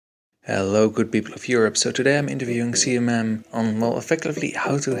Hello, good people of Europe. So today I'm interviewing CMM on, well, effectively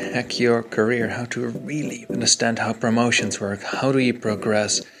how to hack your career, how to really understand how promotions work, how do you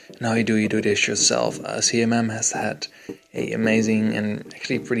progress, and how do you do this yourself. CMM has had an amazing and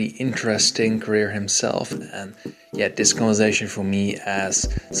actually pretty interesting career himself, and yet this conversation for me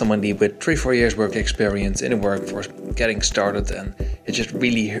as somebody with 3-4 years work experience in the workforce, getting started, and it's just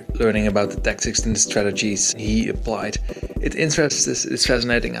really learning about the tactics and the strategies he applied. It's interesting, it's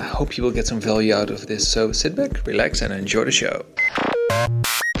fascinating. I hope you will get some value out of this. So sit back, relax, and enjoy the show.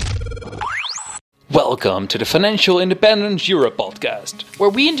 Welcome to the Financial Independence Europe podcast, where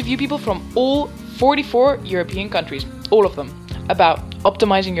we interview people from all 44 European countries, all of them, about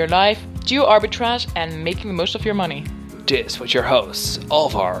optimizing your life, geo arbitrage, and making the most of your money. This with your hosts,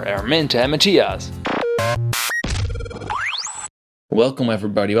 Alvar, Arminta, and Matthias. Welcome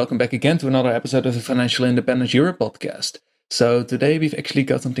everybody, welcome back again to another episode of the Financial Independence Europe podcast. So today we've actually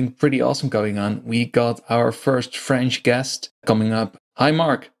got something pretty awesome going on. We got our first French guest coming up. Hi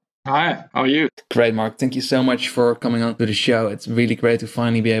Mark. Hi, how are you? Great, Mark. Thank you so much for coming on to the show. It's really great to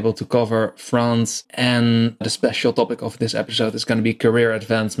finally be able to cover France. And the special topic of this episode is going to be career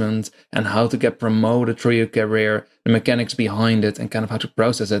advancement and how to get promoted through your career, the mechanics behind it, and kind of how to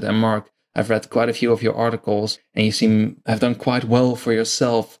process it. And Mark, I've read quite a few of your articles and you seem to have done quite well for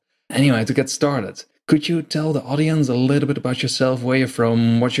yourself. Anyway, to get started, could you tell the audience a little bit about yourself, where you're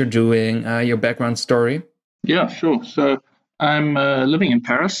from, what you're doing, your background story? Yeah, sure. So I'm living in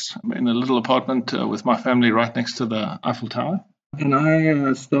Paris. I'm in a little apartment with my family right next to the Eiffel Tower. And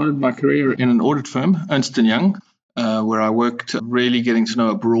I started my career in an audit firm, Ernst & Young, where I worked really getting to know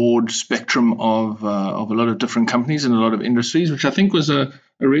a broad spectrum of a lot of different companies and a lot of industries, which I think was a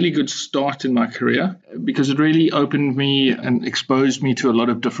really good start in my career because it really opened me and exposed me to a lot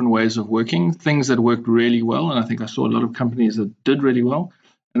of different ways of working, things that worked really well. And I think I saw a lot of companies that did really well,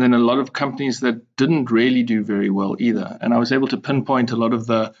 and then a lot of companies that didn't really do very well either. And I was able to pinpoint a lot of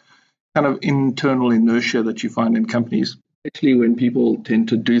the kind of internal inertia that you find in companies, especially when people tend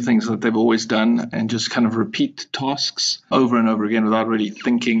to do things that they've always done and just kind of repeat tasks over and over again without really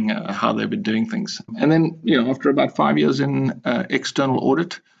thinking how they've been doing things. And then, after about 5 years in external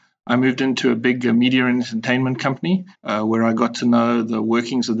audit, I moved into a big media and entertainment company where I got to know the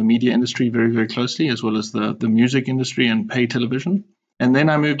workings of the media industry very, very closely, as well as the music industry and pay television. And then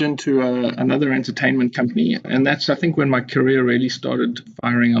I moved into another entertainment company. And that's, I think, when my career really started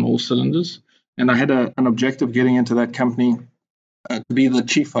firing on all cylinders. And I had an objective getting into that company to be the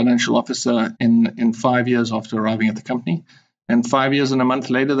chief financial officer in 5 years after arriving at the company. And 5 years and a month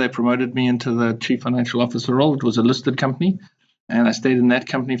later, they promoted me into the chief financial officer role. It was a listed company. And I stayed in that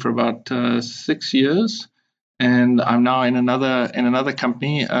company for about 6 years. And I'm now in another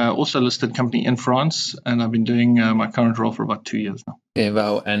company, also a listed company in France. And I've been doing my current role for about 2 years now. Okay,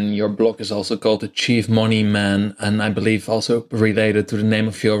 wow. And your blog is also called The Chief Money Man, and I believe also related to the name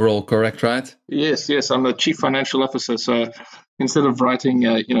of your role, correct, right? Yes. I'm the Chief Financial Officer. So instead of writing,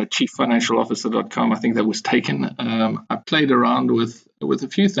 chieffinancialofficer.com, I think that was taken. I played around with a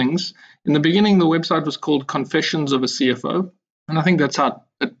few things. In the beginning, the website was called Confessions of a CFO. And I think that's how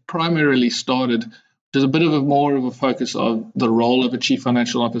it primarily started. There's a bit of more of a focus of the role of a chief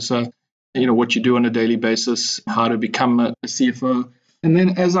financial officer, what you do on a daily basis, how to become a CFO. And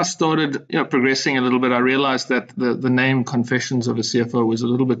then as I started progressing a little bit, I realized that the name Confessions of a CFO was a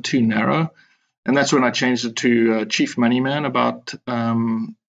little bit too narrow. And that's when I changed it to Chief Money Man about I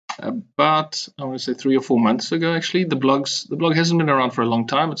want to say 3 or 4 months ago, actually. The blog hasn't been around for a long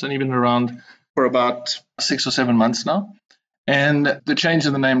time. It's only been around for about 6 or 7 months now. And the change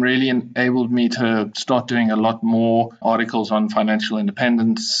in the name really enabled me to start doing a lot more articles on financial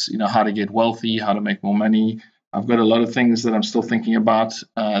independence, how to get wealthy, how to make more money. I've got a lot of things that I'm still thinking about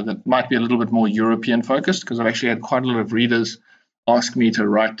that might be a little bit more European focused, because I've actually had quite a lot of readers ask me to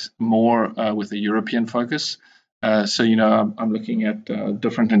write more with a European focus. So I'm looking at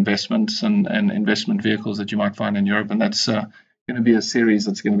different investments and investment vehicles that you might find in Europe. And that's going to be a series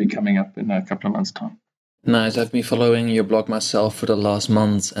that's going to be coming up in a couple of months' time. Nice. I've been following your blog myself for the last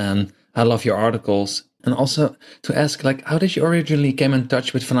months, and I love your articles. And also to ask, how did you originally came in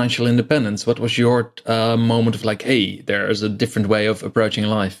touch with financial independence? What was your moment of hey, there's a different way of approaching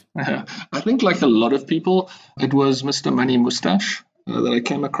life? I think like a lot of people, it was Mr. Money Mustache that I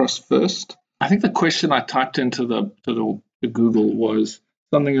came across first. I think the question I typed into the Google was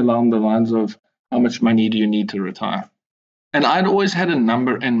something along the lines of, how much money do you need to retire? And I'd always had a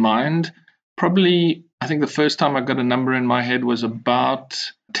number in mind. Probably, I think the first time I got a number in my head was about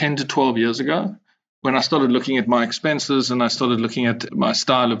 10 to 12 years ago, when I started looking at my expenses and I started looking at my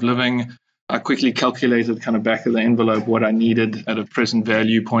style of living. I quickly calculated kind of back of the envelope what I needed at a present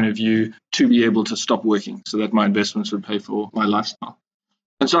value point of view to be able to stop working so that my investments would pay for my lifestyle.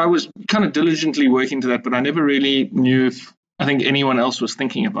 And so I was kind of diligently working to that, but I never really knew if I think anyone else was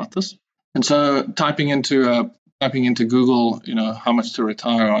thinking about this. And so typing into Google, how much to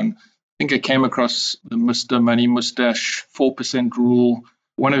retire on, I think I came across the Mr. Money Mustache 4% rule,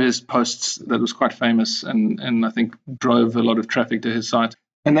 one of his posts that was quite famous and I think drove a lot of traffic to his site.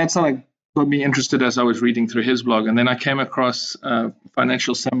 And that's how I got me interested as I was reading through his blog. And then I came across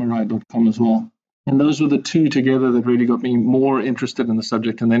financialsamurai.com as well. And those were the two together that really got me more interested in the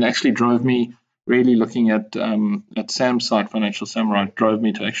subject, and then actually drove me really looking at Sam's site, Financial Samurai, drove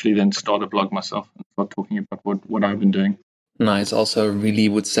me to actually then start a blog myself and start talking about what I've been doing. Nice. Also really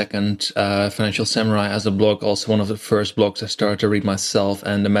would second Financial Samurai as a blog, also one of the first blogs I started to read myself,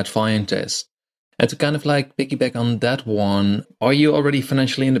 and the Matt Fine test. And to kind of like piggyback on that one, are you already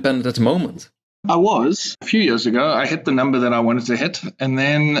financially independent at the moment? I was. A few years ago, I hit the number that I wanted to hit. And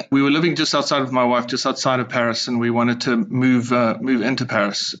then we were living just outside of my wife, just outside of Paris. And we wanted to move into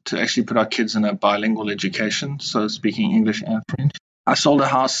Paris to actually put our kids in a bilingual education. So speaking English and French. I sold a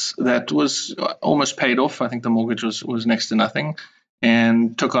house that was almost paid off. I think the mortgage was next to nothing,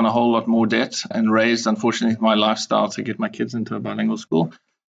 and took on a whole lot more debt and raised, unfortunately, my lifestyle to get my kids into a bilingual school.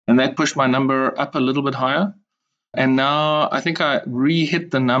 And that pushed my number up a little bit higher. And now I think I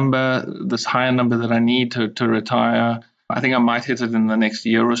re-hit the number, this higher number that I need to retire. I think I might hit it in the next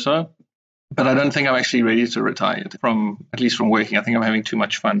year or so. But I don't think I'm actually ready to retire yet, at least from working. I think I'm having too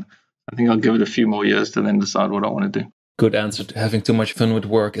much fun. I think I'll give it a few more years to then decide what I want to do. Good answer. Having too much fun with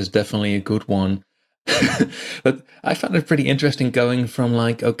work is definitely a good one. But I found it pretty interesting going from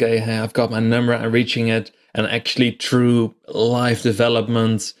like, okay, hey, I've got my number, I'm reaching it, and actually through life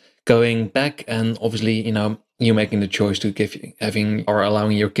development, going back and obviously, you making the choice to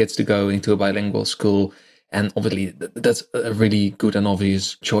allowing your kids to go into a bilingual school. And obviously that's a really good and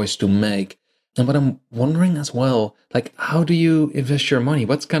obvious choice to make. And but I'm wondering as well, like, how do you invest your money?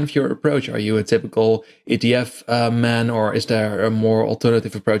 What's kind of your approach? Are you a typical ETF man, or is there a more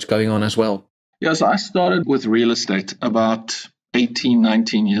alternative approach going on as well? Yeah, so I started with real estate about 18,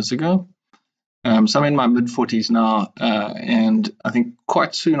 19 years ago. So I'm in my mid-40s now, and I think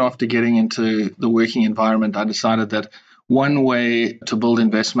quite soon after getting into the working environment, I decided that one way to build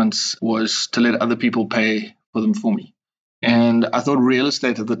investments was to let other people pay for them for me. And I thought real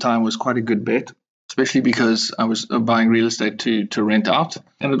estate at the time was quite a good bet, especially because I was buying real estate to rent out.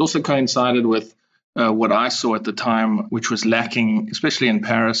 And it also coincided with what I saw at the time, which was lacking, especially in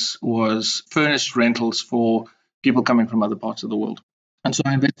Paris, was furnished rentals for people coming from other parts of the world. And so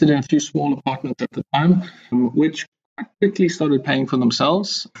I invested in a few small apartments at the time, which quite quickly started paying for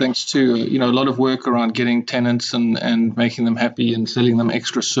themselves, thanks to a lot of work around getting tenants and making them happy and selling them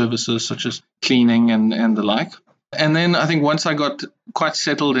extra services such as cleaning and the like. And then I think once I got quite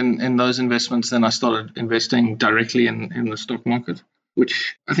settled in those investments, then I started investing directly in the stock market,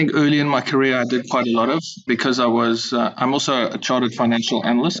 which I think early in my career I did quite a lot of, because I'm also a chartered financial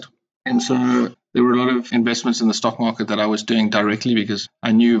analyst. And so there were a lot of investments in the stock market that I was doing directly because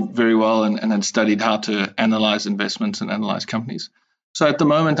I knew very well and had studied how to analyze investments and analyze companies. So at the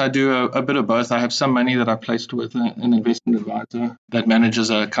moment, I do a bit of both. I have some money that I placed with an investment advisor that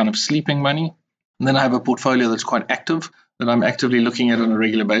manages a kind of sleeping money. And then I have a portfolio that's quite active, that I'm actively looking at on a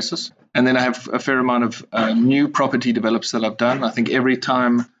regular basis. And then I have a fair amount of new property develops that I've done. I think every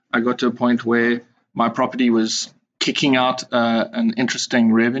time I got to a point where my property was kicking out an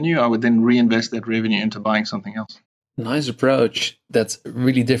interesting revenue, I would then reinvest that revenue into buying something else. Nice approach. That's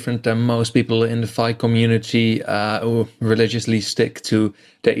really different than most people in the FI community who religiously stick to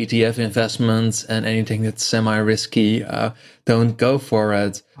the ETF investments, and anything that's semi-risky, don't go for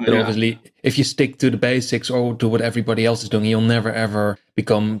it. But obviously, if you stick to the basics or to what everybody else is doing, you'll never ever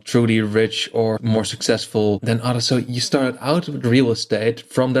become truly rich or more successful than others. So you started out with real estate,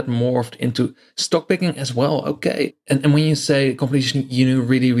 from that morphed into stock picking as well. Okay. And when you say companies you knew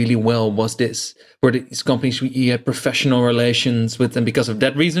really, really well, were these companies you had professional relations with, and because of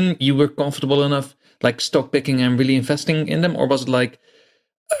that reason you were comfortable enough like stock picking and really investing in them? Or was it like,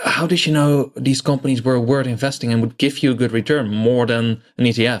 how did you know these companies were worth investing and would give you a good return more than an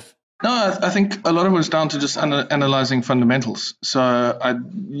ETF? No, I think a lot of it was down to just analyzing fundamentals. So I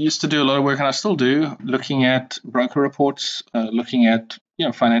used to do a lot of work, and I still do, looking at broker reports, looking at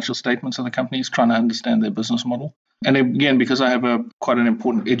financial statements of the companies, trying to understand their business model. And again, because I have quite an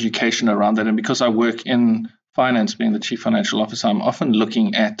important education around that, and because I work in finance, being the chief financial officer, I'm often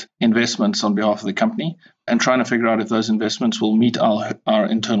looking at investments on behalf of the company and trying to figure out if those investments will meet our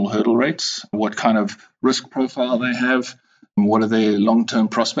internal hurdle rates, what kind of risk profile they have, what are their long-term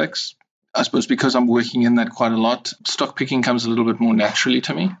prospects. I suppose because I'm working in that quite a lot, stock picking comes a little bit more naturally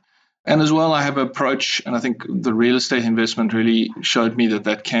to me. And as well, I have an approach, and I think the real estate investment really showed me that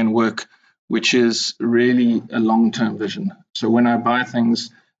that can work, which is really a long-term vision. So when I buy things,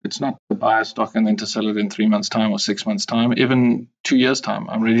 it's not to buy a stock and then to sell it in 3 months' time or 6 months' time, even 2 years' time.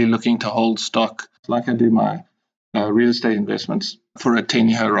 I'm really looking to hold stock like I do my real estate investments for a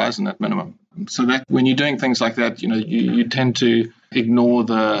 10-year horizon at minimum. So that when you're doing things like that, you tend to ignore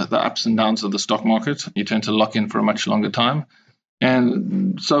the ups and downs of the stock market. You tend to lock in for a much longer time.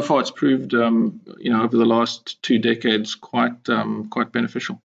 And so far, it's proved, over the last 2 decades, quite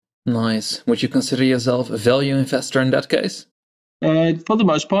beneficial. Nice. Would you consider yourself a value investor in that case? For the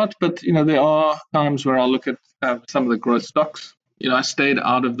most part, but there are times where I'll look at some of the growth stocks. I stayed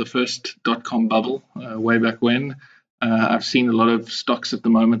out of the first .com bubble way back when. I've seen a lot of stocks at the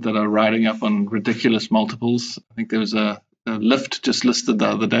moment that are riding up on ridiculous multiples. I think there was a Lyft just listed the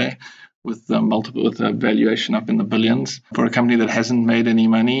other day with a valuation up in the billions for a company that hasn't made any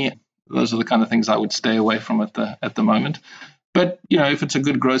money. Those are the kind of things I would stay away from at the moment. But if it's a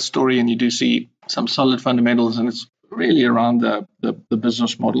good growth story and you do see some solid fundamentals, and it's really around the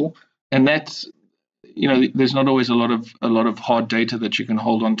business model, and that's there's not always a lot of hard data that you can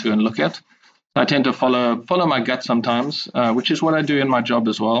hold on to and look at. I tend to follow my gut sometimes, which is what I do in my job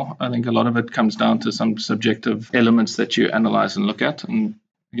as well. I think a lot of it comes down to some subjective elements that you analyze and look at. And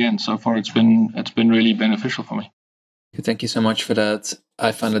again, so far it's been really beneficial for me. Thank you so much for that.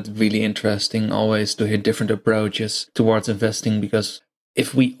 I find it really interesting always to hear different approaches towards investing, because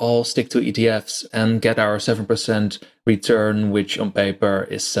if we all stick to ETFs and get our 7% return, which on paper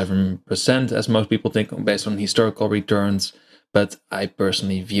is 7%, as most people think based on historical returns, but I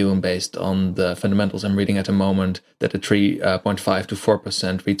personally view them based on the fundamentals I'm reading at the moment, that a 3.5 to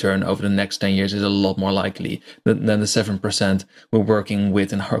 4% return over the next 10 years is a lot more likely than the 7% we're working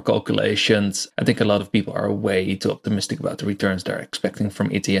with in our calculations. I think a lot of people are way too optimistic about the returns they're expecting from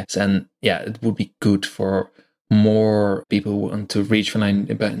ETFs. And yeah, it would be good for more people who want to reach financial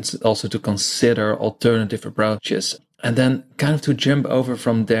independence also to consider alternative approaches. And then kind of to jump over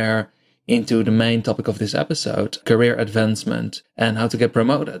from there into the main topic of this episode, career advancement and how to get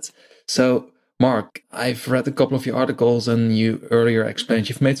promoted. So, Mark, I've read a couple of your articles and you earlier explained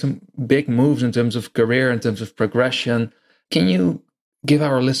you've made some big moves in terms of career, in terms of progression. Can you give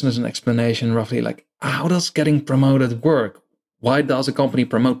our listeners an explanation roughly, like how does getting promoted work? Why does a company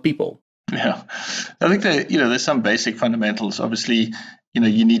promote people? Yeah, I think that, there's some basic fundamentals. Obviously,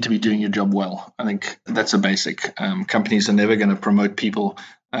 you need to be doing your job well. I think that's a basic. Companies are never going to promote people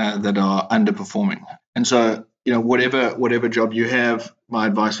that are underperforming. And so, whatever job you have, my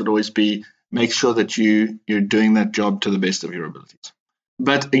advice would always be make sure that you're doing that job to the best of your abilities.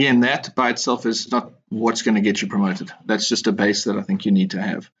 But again, that by itself is not what's going to get you promoted. That's just a base that I think you need to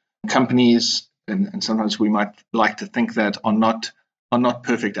have. Companies, and sometimes we might like to think that, are not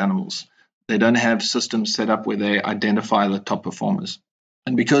perfect animals. They don't have systems set up where they identify the top performers.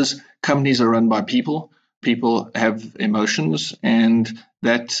 And because companies are run by people have emotions, and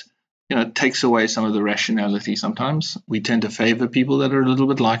that takes away some of the rationality sometimes. We tend to favor people that are a little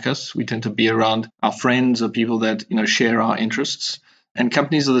bit like us. We tend to be around our friends or people that share our interests. And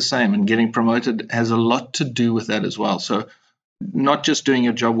companies are the same, and getting promoted has a lot to do with that as well. So not just doing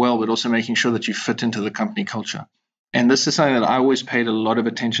your job well, but also making sure that you fit into the company culture. And this is something that I always paid a lot of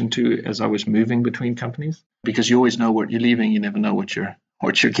attention to as I was moving between companies, because you always know what you're leaving. You never know what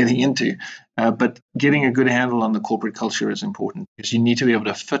you're getting into. But getting a good handle on the corporate culture is important, because you need to be able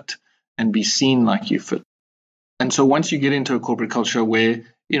to fit and be seen like you fit. And so once you get into a corporate culture where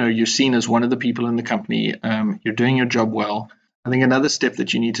you're seen as one of the people in the company, you're doing your job well, I think another step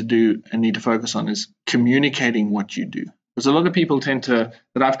that you need to do and need to focus on is communicating what you do. Because a lot of people that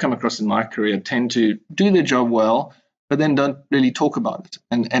I've come across in my career, tend to do their job well, but then don't really talk about it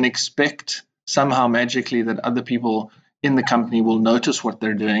and expect somehow magically that other people in the company will notice what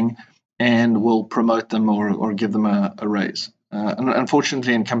they're doing and will promote them or give them a raise. And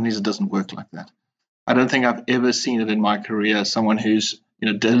unfortunately, in companies, it doesn't work like that. I don't think I've ever seen it in my career, someone who's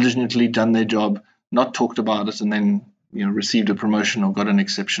diligently done their job, not talked about it, and then received a promotion or got an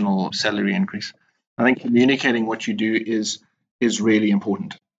exceptional salary increase. I think communicating what you do is really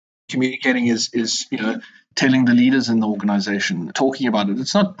important. Communicating is telling the leaders in the organization, talking about it.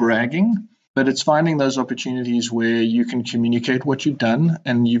 It's not bragging, but it's finding those opportunities where you can communicate what you've done,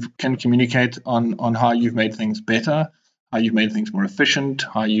 and you can communicate on how you've made things better, how you've made things more efficient,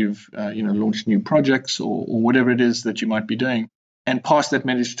 how you've launched new projects or whatever it is that you might be doing, and pass that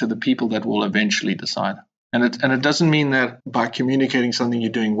message to the people that will eventually decide. And it doesn't mean that by communicating something you're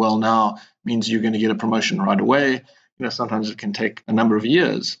doing well now means you're going to get a promotion right away. Sometimes it can take a number of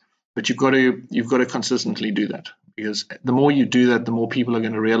years. But you've got to consistently do that, because the more you do that, the more people are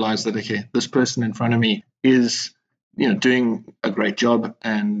going to realize that, okay, this person in front of me is doing a great job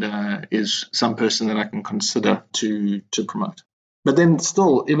and is some person that I can consider to promote. But then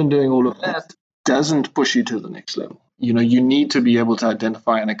still, even doing all of that doesn't push you to the next level. You need to be able to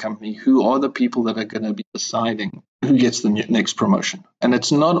identify in a company who are the people that are going to be deciding who gets the next promotion. And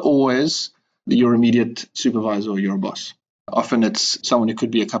it's not always your immediate supervisor or your boss. Often it's someone who could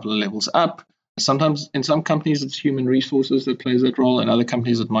be a couple of levels up. Sometimes in some companies, it's human resources that plays that role. In other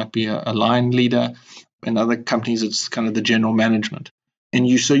companies, it might be a line leader. In other companies, it's kind of the general management.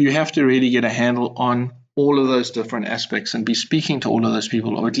 So you have to really get a handle on all of those different aspects and be speaking to all of those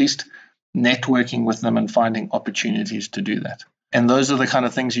people, or at least networking with them and finding opportunities to do that. And those are the kind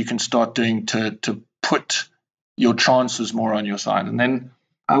of things you can start doing to put your chances more on your side. And then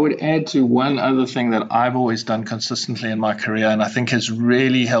I would add to one other thing that I've always done consistently in my career, and I think has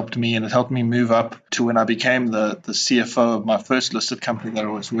really helped me, and it helped me move up to when I became the CFO of my first listed company that I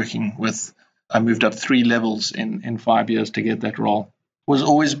was working with. I moved up 3 levels in 5 years to get that role, was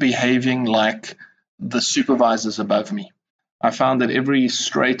always behaving like the supervisors above me. I found that every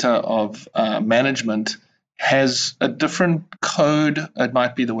strata of management has a different code. It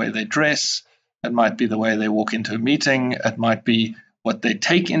might be the way they dress. It might be the way they walk into a meeting. It might be what they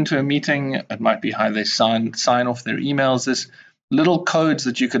take into a meeting. It might be how they sign off their emails. There's little codes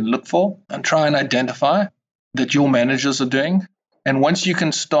that you can look for and try and identify that your managers are doing. And once you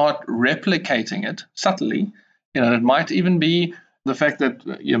can start replicating it subtly, it might even be the fact that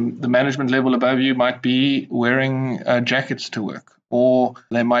the management level above you might be wearing jackets to work, or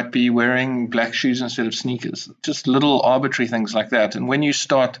they might be wearing black shoes instead of sneakers, just little arbitrary things like that. And when you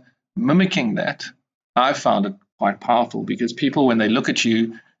start mimicking that, I found it quite powerful, because people, when they look at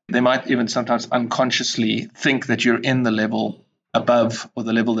you, they might even sometimes unconsciously think that you're in the level above, or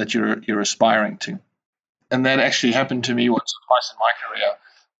the level that you're aspiring to. And that actually happened to me once or twice in my career,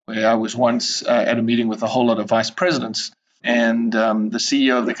 where I was once at a meeting with a whole lot of vice presidents. And the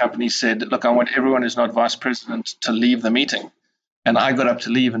CEO of the company said, look, I want everyone who's not vice president to leave the meeting. And I got up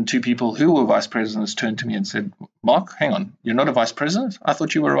to leave, and 2 people who were vice presidents turned to me and said, Mark, hang on, you're not a vice president? I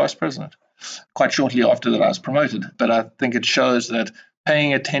thought you were a vice president. Quite shortly after that, I was promoted. But I think it shows that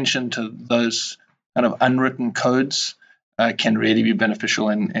paying attention to those kind of unwritten codes can really be beneficial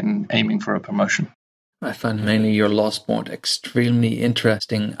in aiming for a promotion. I find mainly your last point extremely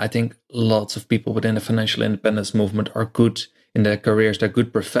interesting. I think lots of people within the financial independence movement are good in their careers, they're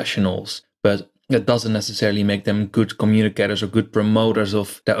good professionals, but that doesn't necessarily make them good communicators or good promoters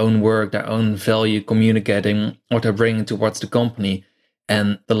of their own work, their own value, communicating what they're bringing towards the company.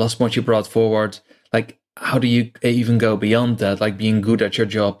 And the last point you brought forward, like, how do you even go beyond that? Like being good at your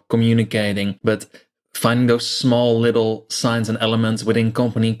job, communicating, but finding those small little signs and elements within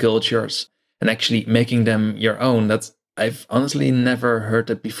company cultures and actually making them your own. I've honestly never heard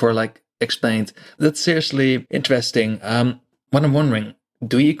that before, like explained. That's seriously interesting. What I'm wondering,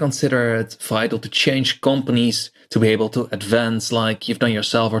 do you consider it vital to change companies to be able to advance like you've done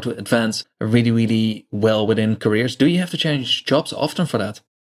yourself, or to advance really, really well within careers? Do you have to change jobs often for that?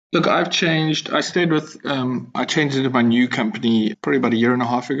 Look, I've changed. I changed into my new company probably about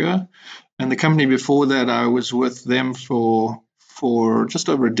 1.5 years ago. And the company before that, I was with them for just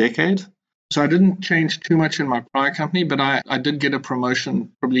over a decade. So I didn't change too much in my prior company, but I did get a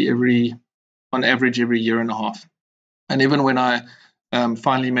promotion probably on average every 1.5 years. And even when I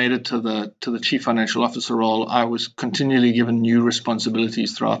finally made it to the chief financial officer role, I was continually given new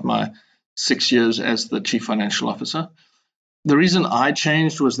responsibilities throughout my 6 years as the chief financial officer. The reason I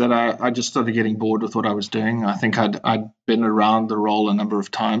changed was that I just started getting bored with what I was doing. I think I'd been around the role a number of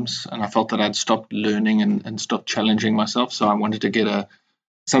times, and I felt that I'd stopped learning and stopped challenging myself. So I wanted to get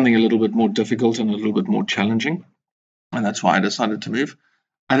something a little bit more difficult and a little bit more challenging. And that's why I decided to move.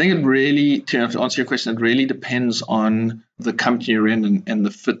 I think it really, to answer your question, it really depends on the company you're in and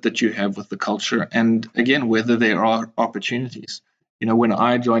the fit that you have with the culture. And again, whether there are opportunities. When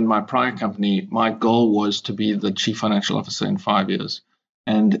I joined my prior company, my goal was to be the chief financial officer in 5 years.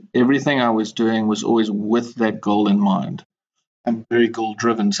 And everything I was doing was always with that goal in mind. I'm very goal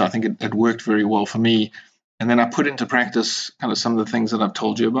driven, so I think it worked very well for me. And then I put into practice kind of some of the things that I've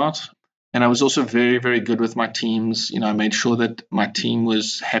told you about. And I was also very, very good with my teams. I made sure that my team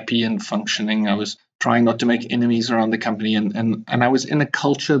was happy and functioning. I was trying not to make enemies around the company. And I was in a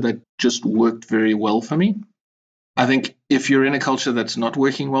culture that just worked very well for me. I think if you're in a culture that's not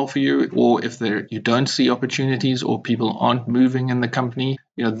working well for you, or if you don't see opportunities or people aren't moving in the company,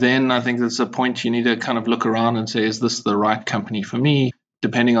 then I think there's a point you need to kind of look around and say, is this the right company for me,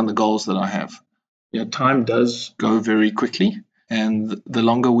 depending on the goals that I have? Time does go very quickly. And the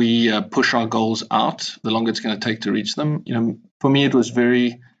longer we push our goals out, the longer it's going to take to reach them. For me, it was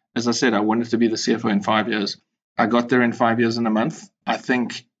as I said, I wanted to be the CFO in 5 years. I got there in 5 years and a month. I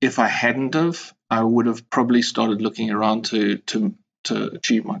think if I hadn't have, I would have probably started looking around to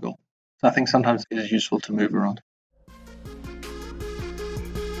achieve my goal. So I think sometimes it is useful to move around.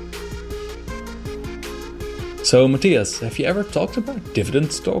 So, Matthias, have you ever talked about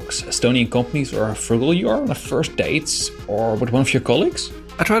dividend stocks, Estonian companies, or how frugal you are on a first dates or with one of your colleagues?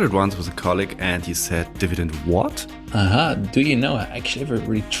 I tried it once with a colleague and he said, dividend what? Aha, do you know I actually have a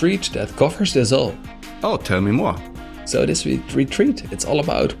retreat that covers this all? Oh, tell me more. So this retreat, it's all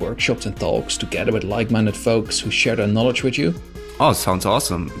about workshops and talks together with like-minded folks who share their knowledge with you. Oh, sounds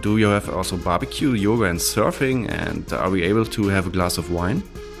awesome. Do you have also barbecue, yoga and surfing? And are we able to have a glass of wine?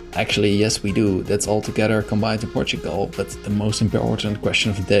 Actually, yes, we do. That's all together combined in Portugal. But the most important question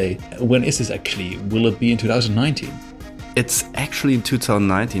of the day, when is this actually? Will it be in 2019? It's actually in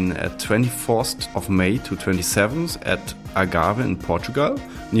 2019 at 24th of May to 27th at Algarve in Portugal,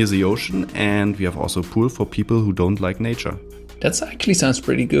 near the ocean. And we have also a pool for people who don't like nature. That actually sounds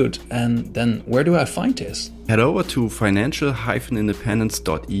pretty good. And then where do I find this? Head over to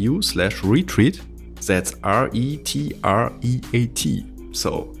financial-independence.eu/retreat. That's RETREAT.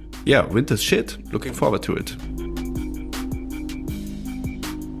 So, yeah, winter's shit. Looking forward to it.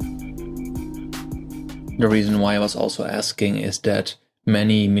 The reason why I was also asking is that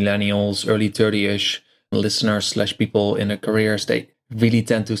many millennials, early 30-ish listeners / people in their careers, they really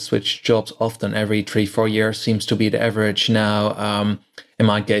tend to switch jobs often. Every 3-4 years seems to be the average now. In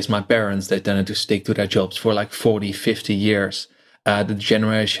my case, my parents, they tended to stick to their jobs for like 40, 50 years. The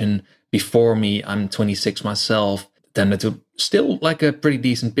generation before me, I'm 26 myself, tended to still like a pretty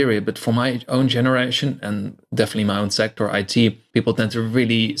decent period. But for my own generation and definitely my own sector, IT, people tend to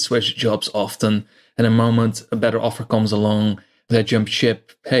really switch jobs often. And the moment a better offer comes along, they jump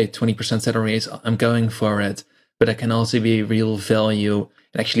ship. Hey, 20% salary is, I'm going for it. But there can also be real value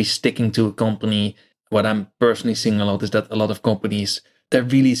in actually sticking to a company. What I'm personally seeing a lot is that a lot of companies, they're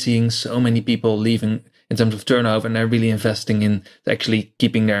really seeing so many people leaving in terms of turnover, and they're really investing in actually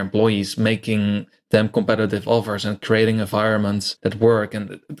keeping their employees, making them competitive offers and creating environments that work.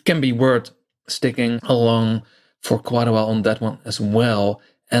 And it can be worth sticking along for quite a while on that one as well.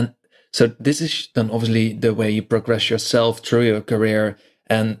 And so this is then obviously the way you progress yourself through your career.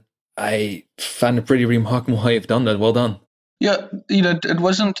 And I find it pretty remarkable how you've done that. Well done. Yeah,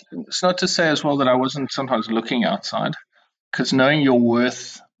 it's not to say as well that I wasn't sometimes looking outside, because knowing your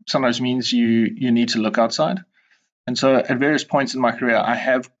worth sometimes means you need to look outside. And so at various points in my career, I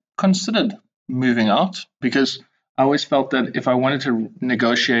have considered moving out, because I always felt that if I wanted to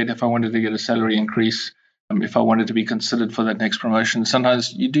negotiate, if I wanted to get a salary increase, if I wanted to be considered for that next promotion,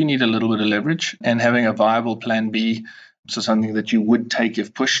 sometimes you do need a little bit of leverage, and having a viable plan B, so something that you would take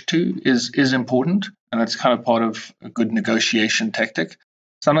if pushed to, is important. And that's kind of part of a good negotiation tactic.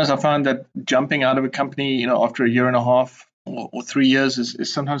 Sometimes I find that jumping out of a company, after a year and a half or 3 years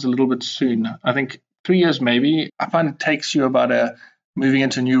is sometimes a little bit soon. I think 3 years maybe. I find it takes you moving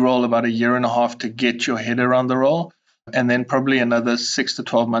into a new role about a year and a half to get your head around the role, and then probably another 6 to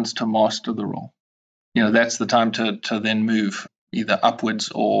 12 months to master the role. That's the time to then move either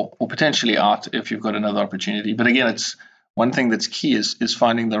upwards or potentially out if you've got another opportunity. But again, it's one thing that's key is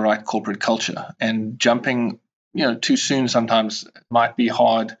finding the right corporate culture, and jumping, too soon sometimes might be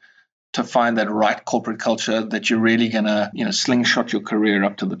hard to find that right corporate culture that you're really going to, slingshot your career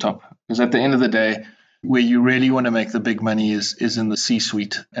up to the top. Because at the end of the day, where you really want to make the big money is in the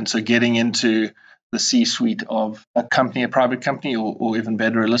C-suite. And so getting into the C-suite of a company, a private company, or even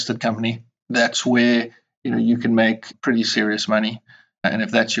better, a listed company, that's where you can make pretty serious money. And if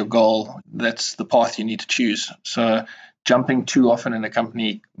that's your goal, that's the path you need to choose. So jumping too often in a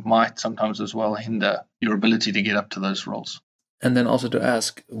company might sometimes as well hinder your ability to get up to those roles. And then also to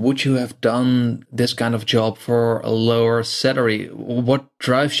ask, would you have done this kind of job for a lower salary? What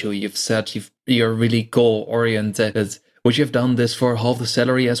drives you? You've said you're really goal-oriented. Would you have done this for half the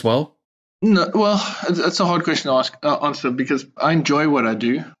salary as well? No, well, it's a hard question to answer, because I enjoy what I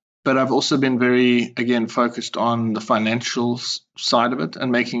do. But I've also been very, again, focused on the financial side of it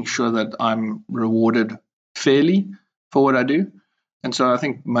and making sure that I'm rewarded fairly for what I do. And so I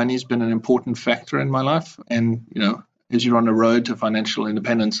think money's been an important factor in my life. And, as you're on the road to financial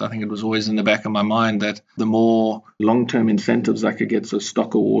independence, I think it was always in the back of my mind that the more long-term incentives I could get, so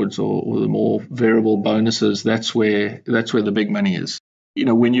stock awards or the more variable bonuses, that's where the big money is.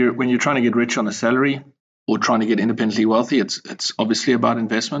 When you're trying to get rich on a salary, or trying to get independently wealthy, it's obviously about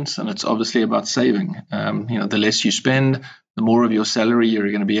investments, and it's obviously about saving. The less you spend, the more of your salary you're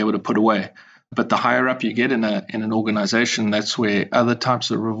going to be able to put away. But the higher up you get in an organization, that's where other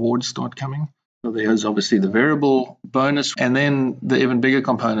types of rewards start coming. So there's obviously the variable bonus, and then the even bigger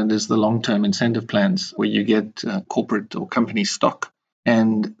component is the long-term incentive plans, where you get corporate or company stock.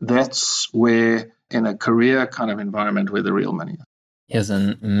 And that's where, in a career kind of environment, where the real money is. Yes,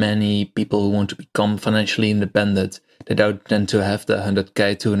 and many people who want to become financially independent, they don't tend to have the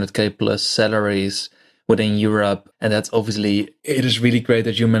 100K, 200K plus salaries within Europe. And that's obviously, it is really great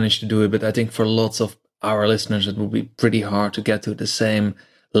that you managed to do it. But I think for lots of our listeners, it will be pretty hard to get to the same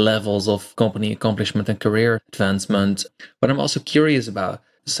levels of company accomplishment and career advancement. But I'm also curious about,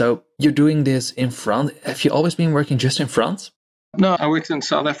 so you're doing this in France. Have you always been working just in France? No, I worked in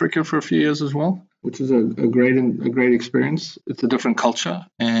South Africa for a few years as well, which is a great experience. It's a different culture,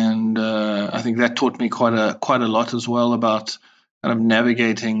 and I think that taught me quite a lot as well about kind of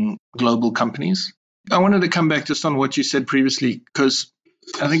navigating global companies. I wanted to come back just on what you said previously, because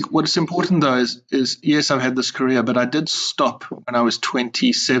I think what's important though is yes, I've had this career, but I did stop when I was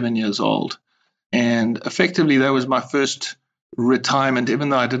 27 years old, and effectively that was my first retirement, even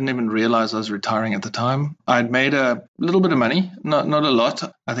though I didn't even realize I was retiring at the time. I'd made a little bit of money, not a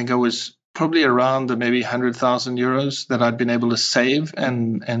lot. I think I was probably around the maybe 100,000 euros that I'd been able to save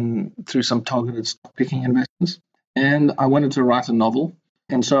and through some targeted stock picking investments. And I wanted to write a novel.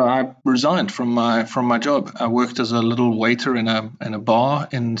 And so I resigned from my job. I worked as a little waiter in a bar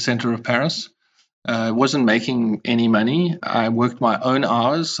in the center of Paris. I wasn't making any money. I worked my own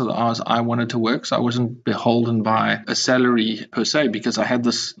hours, so the hours I wanted to work. So I wasn't beholden by a salary per se, because I had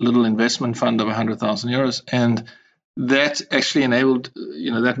this little investment fund of 100,000 euros. And that actually enabled,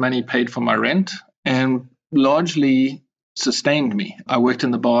 that money paid for my rent and largely sustained me. I worked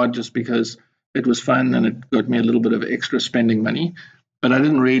in the bar just because it was fun and it got me a little bit of extra spending money, but I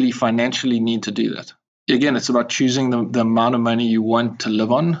didn't really financially need to do that. Again, it's about choosing the amount of money you want to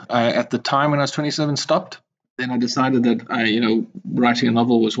live on. At the time when I was 27, stopped. Then I decided that writing a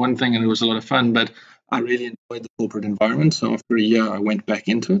novel was one thing and it was a lot of fun, but I really enjoyed the corporate environment. So after a year, I went back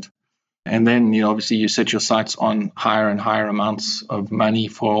into it. And then, obviously you set your sights on higher and higher amounts of money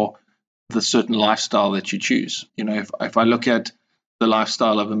for the certain lifestyle that you choose. If I look at the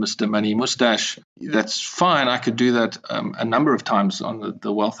lifestyle of a Mr. Money Mustache, that's fine. I could do that a number of times on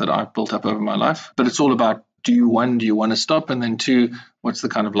the wealth that I've built up over my life. But it's all about, do you want to stop? And then two, what's the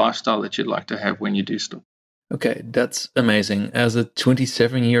kind of lifestyle that you'd like to have when you do stop? Okay, that's amazing. As a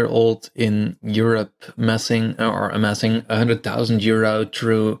 27-year-old in Europe amassing 100,000 euro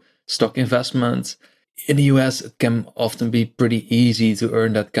through stock investments, in the US, it can often be pretty easy to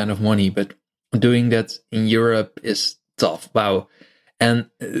earn that kind of money. But doing that in Europe is tough. Wow.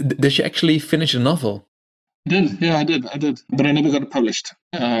 And did you actually finish a novel? I did. Yeah, I did. But I never got it published.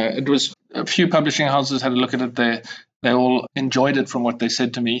 It was a few publishing houses had a look at it. They all enjoyed it from what they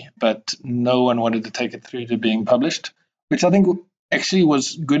said to me, but no one wanted to take it through to being published, which I think actually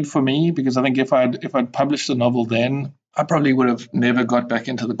was good for me, because I think if I'd published the novel then, I probably would have never got back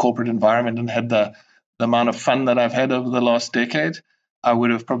into the corporate environment and had the amount of fun that I've had over the last decade. I would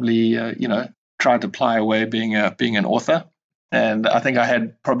have probably tried to ply away being an author. And I think I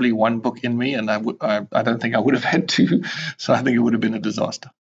had probably one book in me, and I don't think I would have had two. So I think it would have been a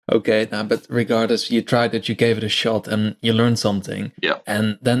disaster. Okay, but regardless, you tried it, you gave it a shot, and you learned something. Yeah.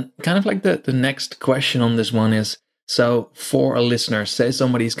 And then kind of like the next question on this one is, so for a listener, say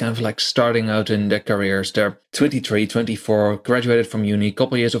somebody's kind of like starting out in their careers, they're 23, 24, graduated from uni,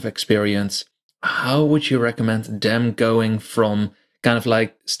 couple years of experience. How would you recommend them going from kind of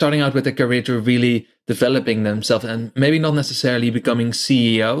like starting out with their career to really developing themselves, and maybe not necessarily becoming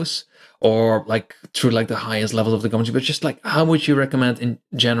CEOs or like through like the highest levels of the company, but just like, how would you recommend in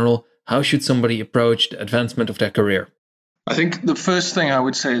general, how should somebody approach the advancement of their career? I think the first thing I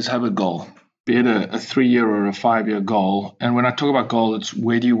would say is have a goal, be it a 3-year or a 5-year goal. And when I talk about goal, it's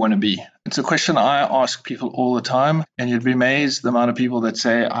where do you want to be? It's a question I ask people all the time, and you'd be amazed the amount of people that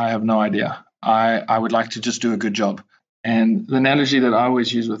say, I have no idea. I would like to just do a good job. And the analogy that I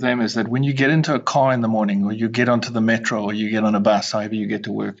always use with them is that when you get into a car in the morning, or you get onto the metro, or you get on a bus, however you get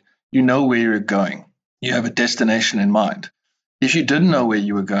to work, you know where you're going. You have a destination in mind. If you didn't know where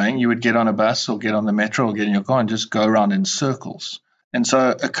you were going, you would get on a bus or get on the metro or get in your car and just go around in circles. And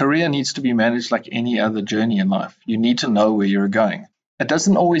so a career needs to be managed like any other journey in life. You need to know where you're going. It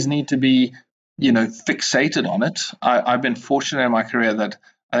doesn't always need to be, fixated on it. I've been fortunate in my career that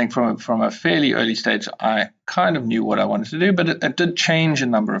I think from a fairly early stage, I kind of knew what I wanted to do, but it did change a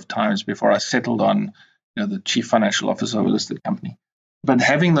number of times before I settled on, the chief financial officer of a listed company. But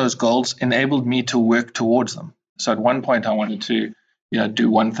having those goals enabled me to work towards them. So at one point, I wanted to, do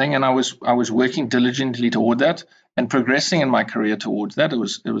one thing, and I was working diligently toward that and progressing in my career towards that. It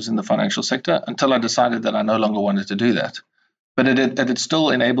was in the financial sector until I decided that I no longer wanted to do that. But it still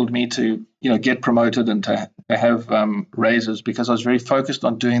enabled me to get promoted and to have raises, because I was very focused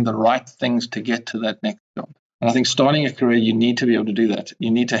on doing the right things to get to that next job. And I think starting a career, you need to be able to do that.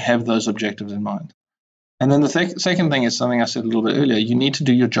 You need to have those objectives in mind. And then the second thing is something I said a little bit earlier. You need to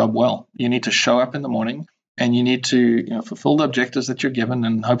do your job well. You need to show up in the morning, and you need to fulfill the objectives that you're given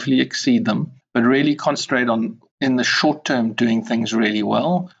and hopefully exceed them, but really concentrate on, in the short term, doing things really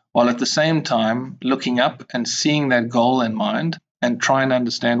well, while at the same time looking up and seeing that goal in mind and trying to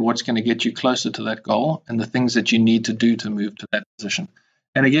understand what's going to get you closer to that goal and the things that you need to do to move to that position.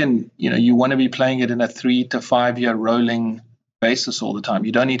 And again, you want to be playing it in a 3 to 5 year rolling basis all the time.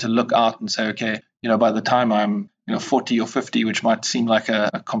 You don't need to look out and say, okay, by the time I'm 40 or 50, which might seem like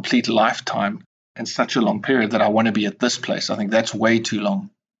a complete lifetime and such a long period, that I want to be at this place. I think that's way too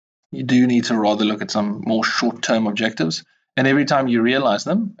long. You do need to rather look at some more short-term objectives. And every time you realize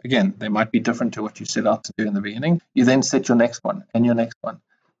them, again, they might be different to what you set out to do in the beginning, you then set your next one and your next one.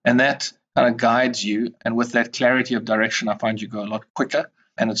 And that kind of guides you. And with that clarity of direction, I find you go a lot quicker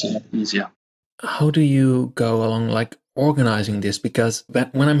and it's a lot easier. How do you go along organizing this? Because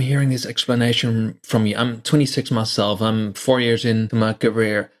when I'm hearing this explanation from you, I'm 26 myself, I'm 4 years into my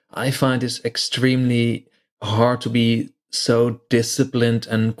career. I find this extremely hard to be so disciplined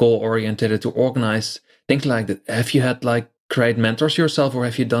and goal-oriented to organize things like that. Have you had great mentors yourself, or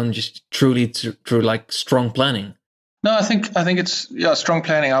have you done just truly through strong planning? No, I think it's strong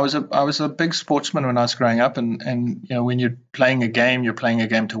planning. I was a big sportsman when I was growing up, and when you're playing a game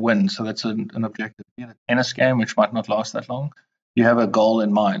to win. So that's an objective. In a tennis game, which might not last that long, you have a goal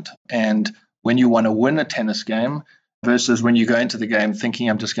in mind. And when you want to win a tennis game versus when you go into the game thinking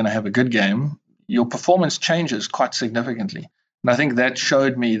I'm just going to have a good game, your performance changes quite significantly. And I think that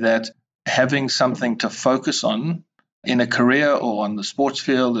showed me that having something to focus on in a career or on the sports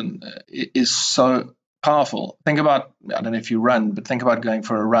field is so powerful. Think about, I don't know if you run, but think about going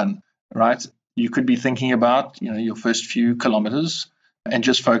for a run, right? You could be thinking about, your first few kilometers and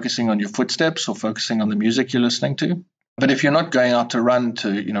just focusing on your footsteps or focusing on the music you're listening to. But if you're not going out to run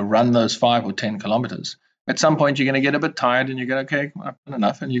run those 5 or 10 kilometers, at some point you're going to get a bit tired and you're going to, okay, I've done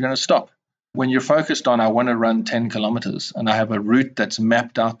enough, and you're going to stop. When you're focused on, I want to run 10 kilometers and I have a route that's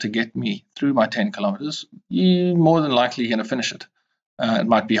mapped out to get me through my 10 kilometers, you're more than likely going to finish it. It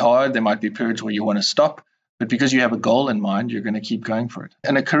might be hard. There might be periods where you want to stop, but because you have a goal in mind, you're going to keep going for it.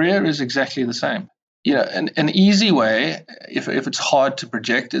 And a career is exactly the same. An easy way, if it's hard to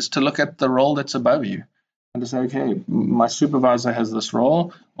project, is to look at the role that's above you and to say, okay, my supervisor has this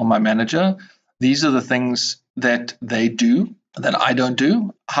role, or my manager. These are the things that they do that I don't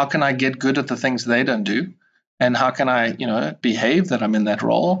do. How can I get good at the things they don't do? And how can I, behave that I'm in that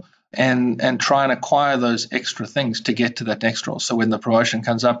role and try and acquire those extra things to get to that next role. So when the promotion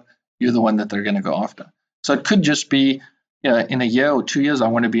comes up, you're the one that they're going to go after. So it could just be, in a year or 2 years, I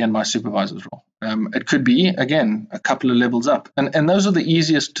want to be in my supervisor's role. It could be, again, a couple of levels up. And those are the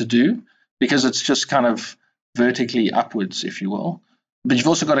easiest to do because it's just kind of vertically upwards, if you will. But you've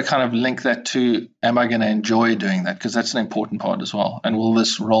also got to kind of link that to, am I going to enjoy doing that? Because that's an important part as well. And will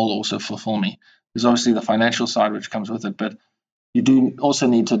this role also fulfill me? There's obviously the financial side which comes with it, but you do also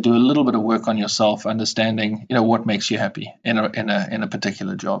need to do a little bit of work on yourself, understanding, what makes you happy in a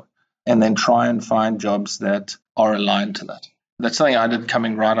particular job, and then try and find jobs that are aligned to that. That's something I did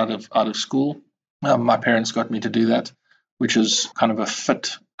coming right out of school. My parents got me to do that, which is kind of a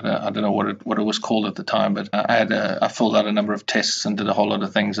fit. I don't know what it was called at the time, but I filled out a number of tests and did a whole lot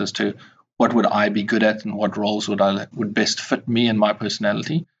of things as to what would I be good at and what roles would best fit me and my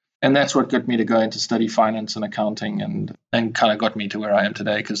personality. And that's what got me to go into study finance and accounting and kind of got me to where I am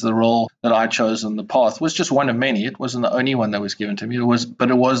today, because the role that I chose in the path was just one of many. It wasn't the only one that was given to me. It was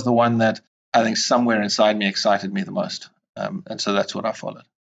the one that I think somewhere inside me excited me the most. And so that's what I followed.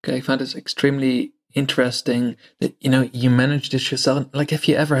 Okay, I find this extremely interesting that, you managed this yourself. Have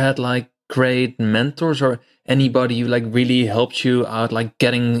you ever had great mentors or anybody who really helped you out,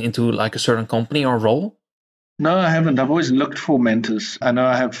 getting into a certain company or role? No, I haven't. I've always looked for mentors. I know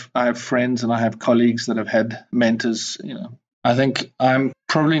I have friends and I have colleagues that have had mentors. I think I'm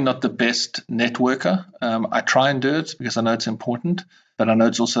probably not the best networker. I try and do it because I know it's important, but I know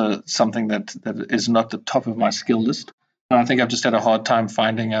it's also something that is not the top of my skill list. I think I've just had a hard time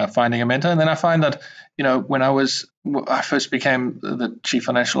finding a mentor. And then I find that, when I first became the chief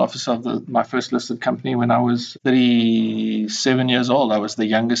financial officer of my first listed company when I was 37 years old. I was the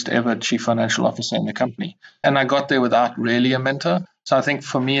youngest ever chief financial officer in the company. And I got there without really a mentor. So I think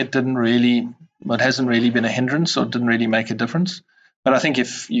for me, it hasn't really been a hindrance, or it didn't really make a difference. But I think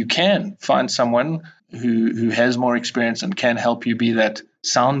if you can find someone who has more experience and can help you be that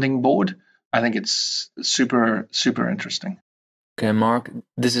sounding board, I think it's super, super interesting. Okay, Mark,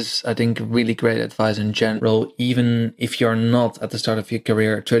 this is, I think, really great advice in general. Even if you're not at the start of your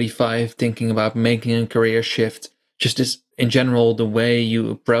career at 35, thinking about making a career shift, just this, in general, the way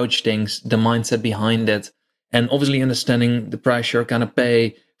you approach things, the mindset behind it, and obviously understanding the price you're going to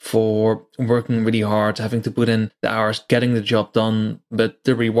pay for working really hard, having to put in the hours, getting the job done, but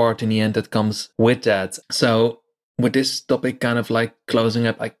the reward in the end that comes with that. So with this topic kind of like closing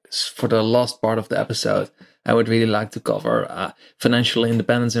up, like for the last part of the episode, I would really like to cover financial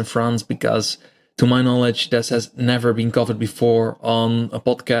independence in France, because to my knowledge, this has never been covered before on a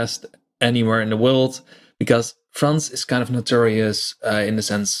podcast anywhere in the world, because France is kind of notorious in the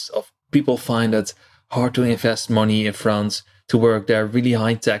sense of people find it hard to invest money in France, to work there, really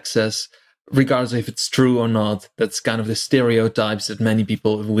high taxes, regardless if it's true or not. That's kind of the stereotypes that many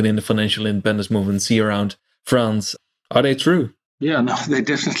people within the financial independence movement see around France. Are they true? Yeah, no, they're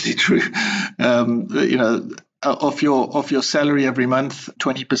definitely true. Of your salary every month,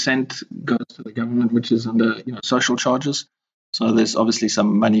 20% goes to the government, which is under social charges. So there's obviously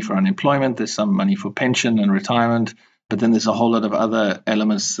some money for unemployment, there's some money for pension and retirement, but then there's a whole lot of other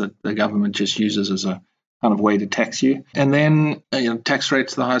elements that the government just uses as a kind of way to tax you. And then tax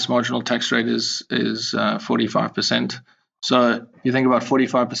rates, the highest marginal tax rate is 45%. So you think about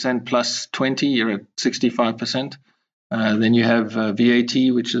 45% plus 20, you're at 65%. Then you have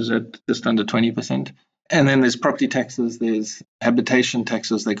VAT, which is at just under 20%. And then there's property taxes, there's habitation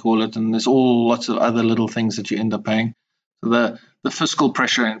taxes, they call it, and there's lots of other little things that you end up paying. So the fiscal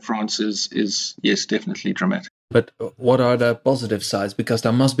pressure in France is yes, definitely dramatic. But what are the positive sides? Because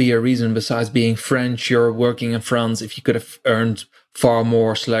there must be a reason besides being French, you're working in France, if you could have earned far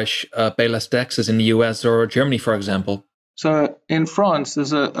more / pay less taxes in the US or Germany, for example. So in France,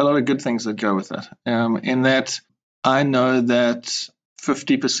 there's a lot of good things that go with that. In that I know that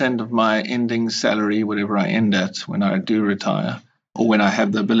 50% of my ending salary, whatever I end at when I do retire, or when I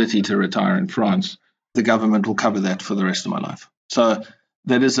have the ability to retire in France, the government will cover that for the rest of my life. So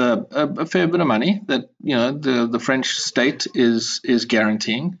that is a fair bit of money that the French state is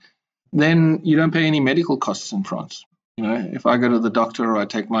guaranteeing. Then you don't pay any medical costs in France. If I go to the doctor or I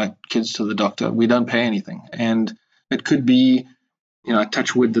take my kids to the doctor, we don't pay anything. And it could be, I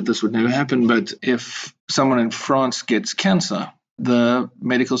touch wood that this would never happen, but if someone in France gets cancer, the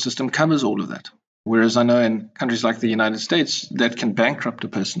medical system covers all of that. Whereas I know in countries like the United States, that can bankrupt a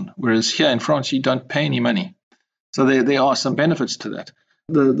person. Whereas here in France, you don't pay any money. So there are some benefits to that.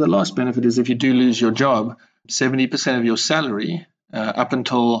 The last benefit is if you do lose your job, 70% of your salary, up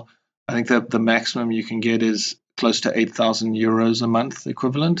until I think that the maximum you can get is close to 8,000 euros a month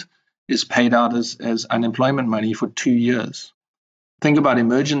equivalent, is paid out as unemployment money for 2 years. Think about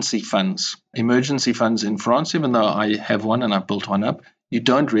emergency funds. Emergency funds in France, even though I have one and I built one up, you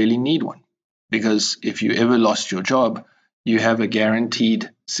don't really need one. Because if you ever lost your job, you have a guaranteed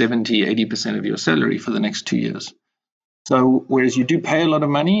 70, 80% of your salary for the next 2 years. So whereas you do pay a lot of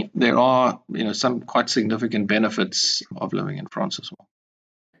money, there are some quite significant benefits of living in France as well.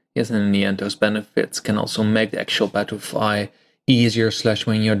 Yes, and in the end, those benefits can also make the actual battle fly easier /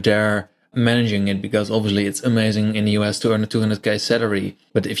 when you're there managing it, because obviously it's amazing in the US to earn a 200k salary,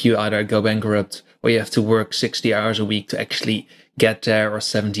 but if you either go bankrupt or you have to work 60 hours a week to actually get there, or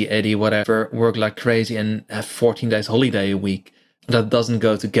 70, 80, whatever, work like crazy and have 14 days holiday a week, that doesn't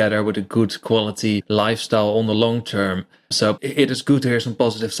go together with a good quality lifestyle on the long term. So it is good to hear some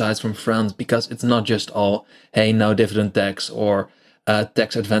positive sides from France, because it's not just all, hey, no dividend tax or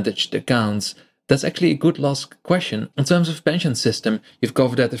tax advantaged accounts. That's actually a good last question. In terms of pension system, you've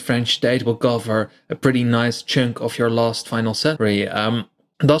covered that the French state will cover a pretty nice chunk of your last final salary.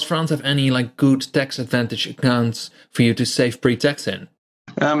 Does France have any good tax advantage accounts for you to save pre-tax in?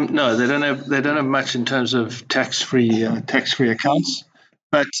 No, they don't have much in terms of tax-free accounts,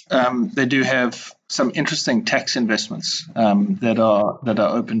 but they do have some interesting tax investments that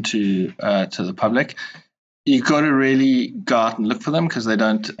are open to the public. You got to really go out and look for them because they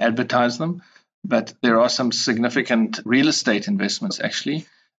don't advertise them. But there are some significant real estate investments actually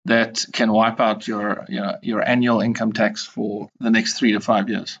that can wipe out your annual income tax for the next 3 to 5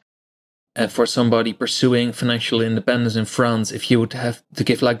 years. And for somebody pursuing financial independence in France, if you would have to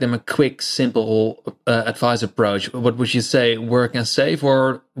give them a quick, simple advice approach, what would you say? Work and save,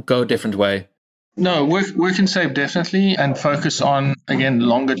 or go a different way? No, work and save definitely, and focus on, again,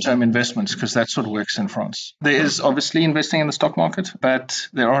 longer term investments, because that's what works in France. There is obviously investing in the stock market, but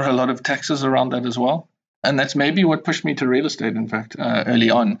there are a lot of taxes around that as well. And that's maybe what pushed me to real estate, in fact,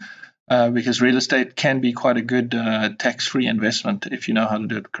 early on. because real estate can be quite a good tax-free investment if you know how to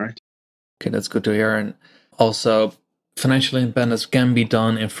do it correctly. Okay, that's good to hear. And also, financial independence can be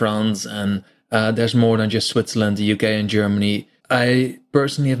done in France, and there's more than just Switzerland, the UK, and Germany. I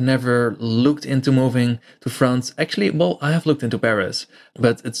personally have never looked into moving to France. Actually, well, I have looked into Paris,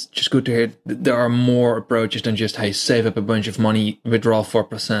 but it's just good to hear there are more approaches than just, hey, save up a bunch of money, withdraw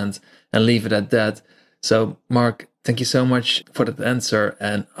 4%, and leave it at that. So, Mark, thank you so much for that answer.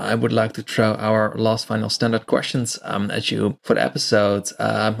 And I would like to throw our last final standard questions at you for the episode.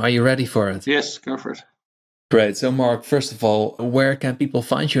 Are you ready for it? Yes, go for it. Great. So, Mark, first of all, where can people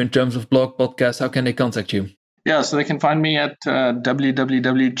find you in terms of blog, podcast? How can they contact you? Yeah, so they can find me at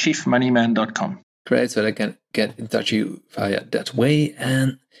www.chiefmoneyman.com. Great. So they can get in touch with you via that way.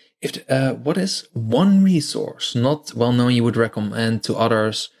 And if what is one resource not well known you would recommend to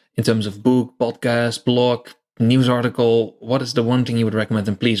others in terms of book, podcast, blog, news article? What is the one thing you would recommend?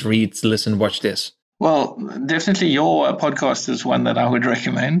 And please read, listen, watch this. Well, definitely your podcast is one that I would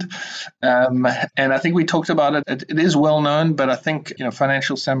recommend. And I think we talked about it. It is well known, but I think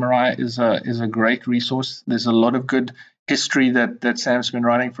Financial Samurai is a great resource. There's a lot of good history that Sam's been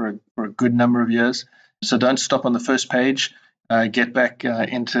writing for a good number of years. So don't stop on the first page. Get back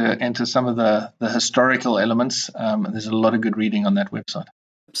into some of the historical elements. There's a lot of good reading on that website.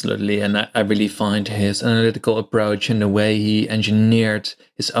 Absolutely, and I really find his analytical approach and the way he engineered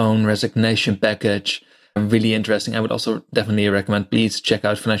his own resignation package really interesting. I would also definitely recommend, please check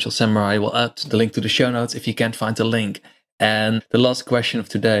out Financial Samurai. We'll add the link to the show notes if you can't find the link. And the last question of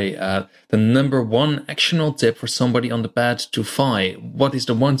today, the number one actionable tip for somebody on the path to FI. What is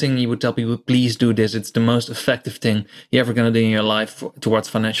the one thing you would tell people, please do this? It's the most effective thing you're ever going to do in your life towards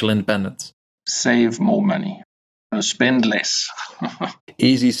financial independence. Save more money. Spend less.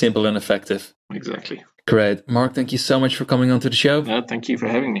 Easy, simple, and effective. Exactly. Great. Mark, thank you so much for coming onto the show. Thank you for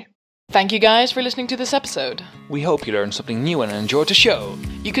having me. Thank you guys for listening to this episode. We hope you learned something new and enjoyed the show.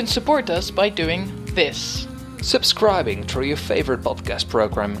 You can support us by doing this. Subscribing through your favorite podcast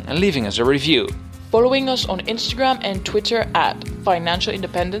program and leaving us a review. Following us on Instagram and Twitter at Financial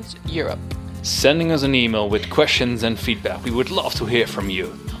Independence Europe. Sending us an email with questions and feedback. We would love to hear from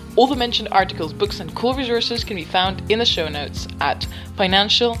you. All the mentioned articles, books and cool resources can be found in the show notes at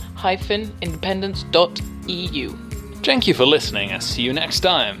financial-independence.eu. Thank you for listening and see you next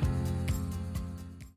time.